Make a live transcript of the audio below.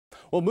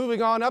Well,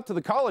 moving on up to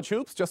the college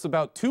hoops, just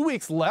about 2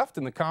 weeks left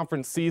in the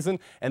conference season,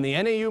 and the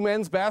NAU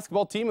men's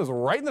basketball team is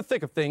right in the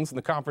thick of things in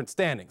the conference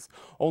standings.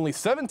 Only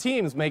 7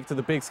 teams make it to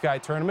the Big Sky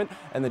tournament,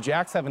 and the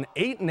Jacks have an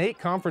 8-8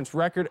 conference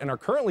record and are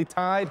currently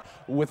tied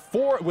with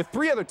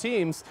 3 other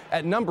teams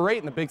at number 8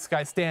 in the Big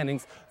Sky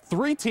standings.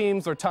 3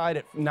 teams are tied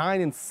at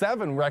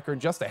 9-7 record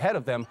just ahead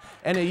of them.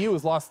 NAU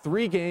has lost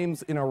 3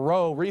 games in a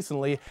row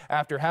recently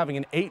after having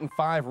an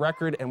 8-5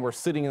 record, and were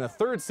sitting in the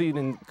 3rd seed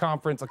in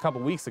conference a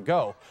couple weeks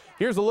ago.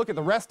 Here's a look at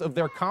the rest of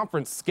their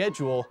conference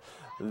schedule.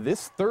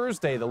 This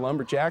Thursday, the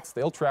Lumberjacks,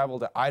 they'll travel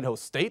to Idaho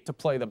State to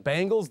play the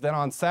Bengals. Then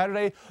on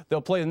Saturday,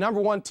 they'll play the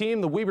 #1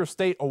 team, the Weber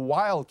State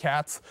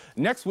Wildcats.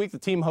 Next week, the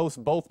team hosts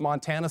both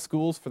Montana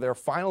schools for their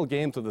final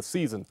games of the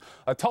season.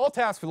 A tall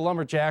task for the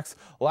Lumberjacks.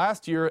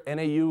 Last year,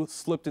 NAU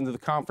slipped into the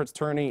conference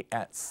tourney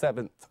at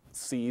 7th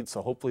seed,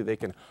 so hopefully they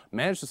can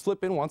manage to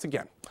slip in once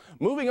again.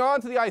 Moving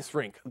on to the ice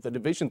rink, the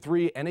Division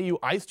III NAU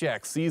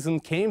Icejacks season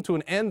came to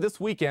an end this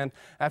weekend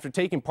after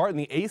taking part in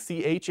the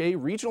ACHA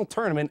Regional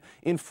Tournament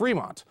in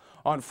Fremont.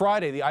 On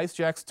Friday, the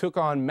Icejacks took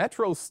on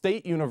Metro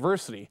State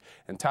University,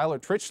 and Tyler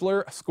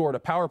Tritchler scored a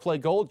power play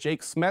goal.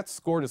 Jake Smets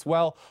scored as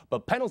well,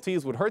 but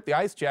penalties would hurt the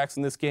Icejacks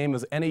in this game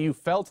as NAU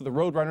fell to the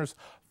Roadrunners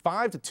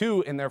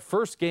 5-2 in their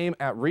first game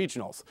at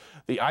regionals.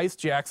 The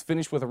Icejacks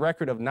finished with a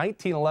record of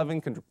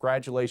 19-11.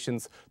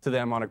 Congratulations to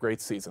them on a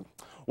great season.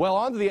 Well,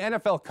 on to the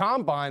NFL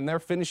Combine. They're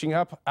finishing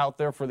up out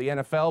there for the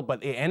NFL, but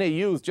the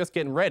NAU is just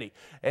getting ready.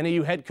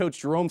 NAU head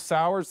coach Jerome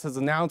Sowers has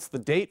announced the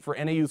date for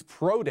NAU's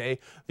Pro Day.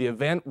 The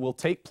event will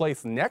take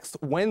place next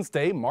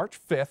Wednesday, March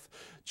 5th.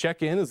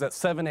 Check-in is at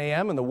 7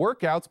 a.m. and the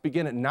workouts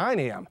begin at 9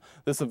 a.m.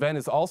 This event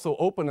is also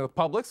open to the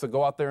public, so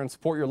go out there and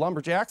support your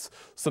Lumberjacks.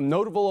 Some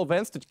notable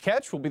events to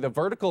catch will be the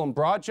vertical and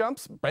broad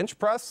jumps, bench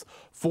press,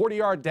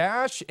 40-yard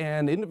dash,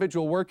 and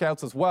individual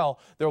workouts as well.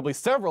 There will be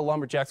several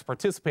Lumberjacks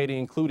participating,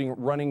 including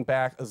running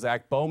back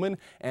Zach Bauman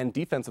and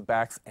defensive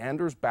backs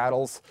Anders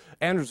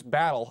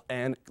Battle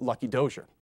and Lucky Dozier.